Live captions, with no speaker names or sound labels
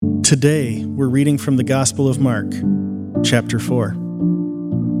Today, we're reading from the Gospel of Mark, chapter 4.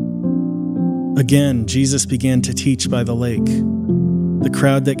 Again, Jesus began to teach by the lake. The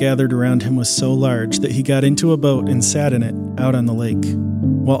crowd that gathered around him was so large that he got into a boat and sat in it out on the lake,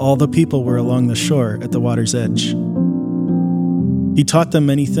 while all the people were along the shore at the water's edge. He taught them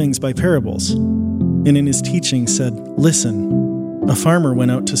many things by parables, and in his teaching said, "Listen, a farmer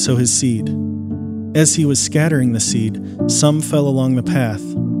went out to sow his seed. As he was scattering the seed, some fell along the path,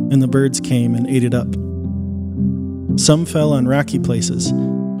 and the birds came and ate it up. Some fell on rocky places,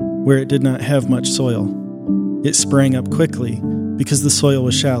 where it did not have much soil. It sprang up quickly, because the soil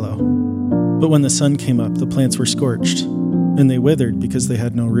was shallow. But when the sun came up, the plants were scorched, and they withered because they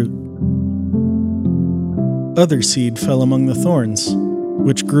had no root. Other seed fell among the thorns,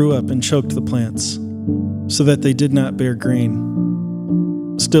 which grew up and choked the plants, so that they did not bear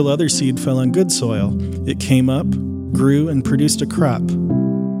grain. Still other seed fell on good soil. It came up, grew, and produced a crop,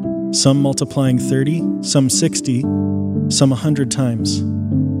 some multiplying 30, some 60, some 100 times."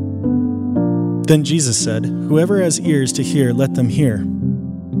 Then Jesus said, "Whoever has ears to hear, let them hear."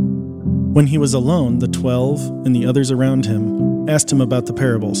 When he was alone, the 12 and the others around him asked him about the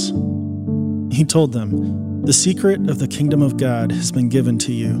parables. He told them, "The secret of the kingdom of God has been given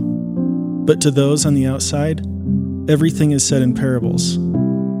to you. But to those on the outside, everything is said in parables,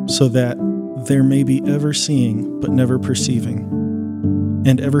 so that there may be ever seeing but never perceiving,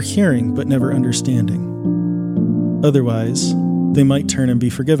 and ever hearing but never understanding. Otherwise, they might turn and be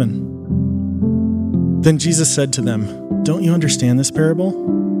forgiven." Then Jesus said to them, "Don't you understand this parable?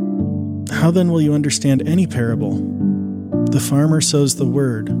 How then will you understand any parable? The farmer sows the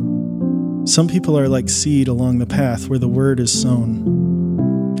word. Some people are like seed along the path where the word is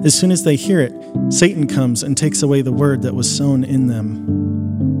sown. As soon as they hear it, Satan comes and takes away the word that was sown in them.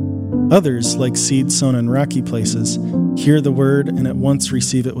 Others, like seed sown on rocky places, hear the word and at once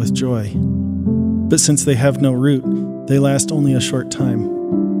receive it with joy. But since they have no root, they last only a short time.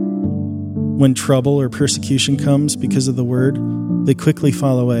 When trouble or persecution comes because of the word, they quickly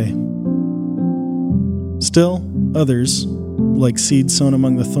fall away. Still, others, like seed sown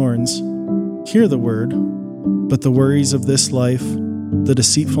among the thorns, hear the word, but the worries of this life, the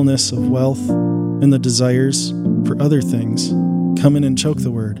deceitfulness of wealth, and the desires for other things come in and choke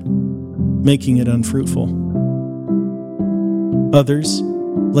the word, making it unfruitful. Others,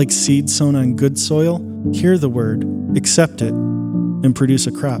 like seed sown on good soil, hear the word, accept it, and produce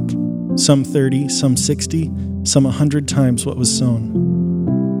a crop, some 30, some 60, some 100 times what was sown."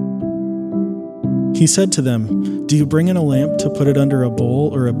 He said to them, "Do you bring in a lamp to put it under a bowl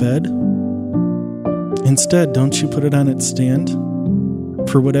or a bed? Instead, don't you put it on its stand?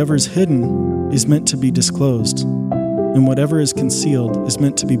 For whatever is hidden is meant to be disclosed, and whatever is concealed is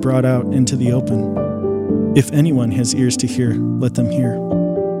meant to be brought out into the open. If anyone has ears to hear, let them hear.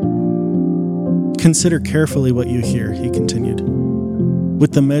 Consider carefully what you hear," he continued.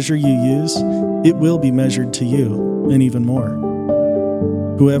 "With the measure you use, it will be measured to you, and even more.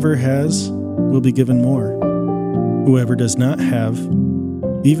 Whoever has will be given more. Whoever does not have,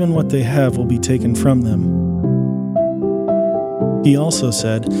 even what they have will be taken from them." He also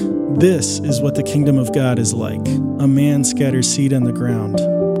said, "This is what the kingdom of God is like. A man scatters seed on the ground,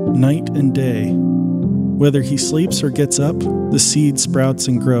 night and day. Whether he sleeps or gets up, the seed sprouts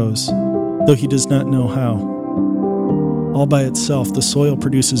and grows, though he does not know how. All by itself, the soil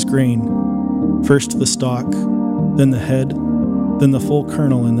produces grain, first the stalk, then the head, then the full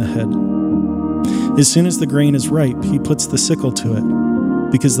kernel in the head. As soon as the grain is ripe, he puts the sickle to it,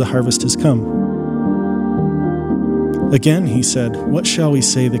 because the harvest has come." Again he said, "What shall we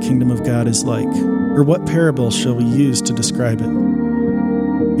say the kingdom of God is like? Or what parable shall we use to describe it?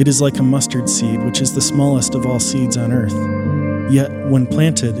 It is like a mustard seed, which is the smallest of all seeds on earth. Yet, when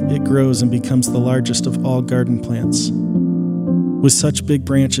planted, it grows and becomes the largest of all garden plants, with such big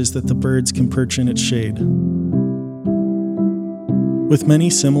branches that the birds can perch in its shade." With many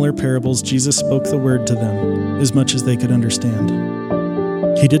similar parables, Jesus spoke the word to them, as much as they could understand.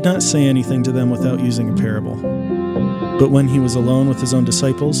 He did not say anything to them without using a parable. But when he was alone with his own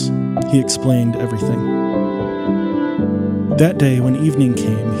disciples, he explained everything. That day, when evening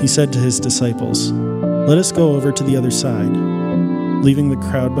came, he said to his disciples, "Let us go over to the other side." Leaving the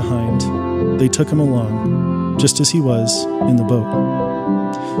crowd behind, they took him along, just as he was, in the boat.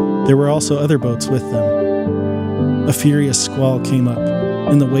 There were also other boats with them. A furious squall came up,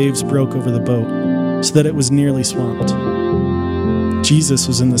 and the waves broke over the boat, so that it was nearly swamped. Jesus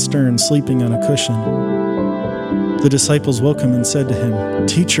was in the stern, sleeping on a cushion. The disciples woke him and said to him,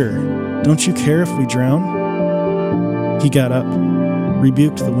 "Teacher, don't you care if we drown?" He got up,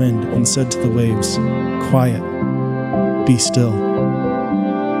 rebuked the wind, and said to the waves, "Quiet, be still."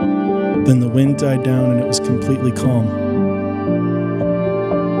 Then the wind died down and it was completely calm.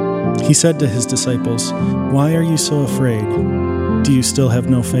 He said to his disciples, "Why are you so afraid? Do you still have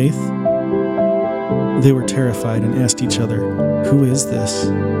no faith?" They were terrified and asked each other, "Who is this?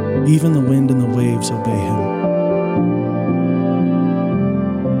 Even the wind and the waves obey him."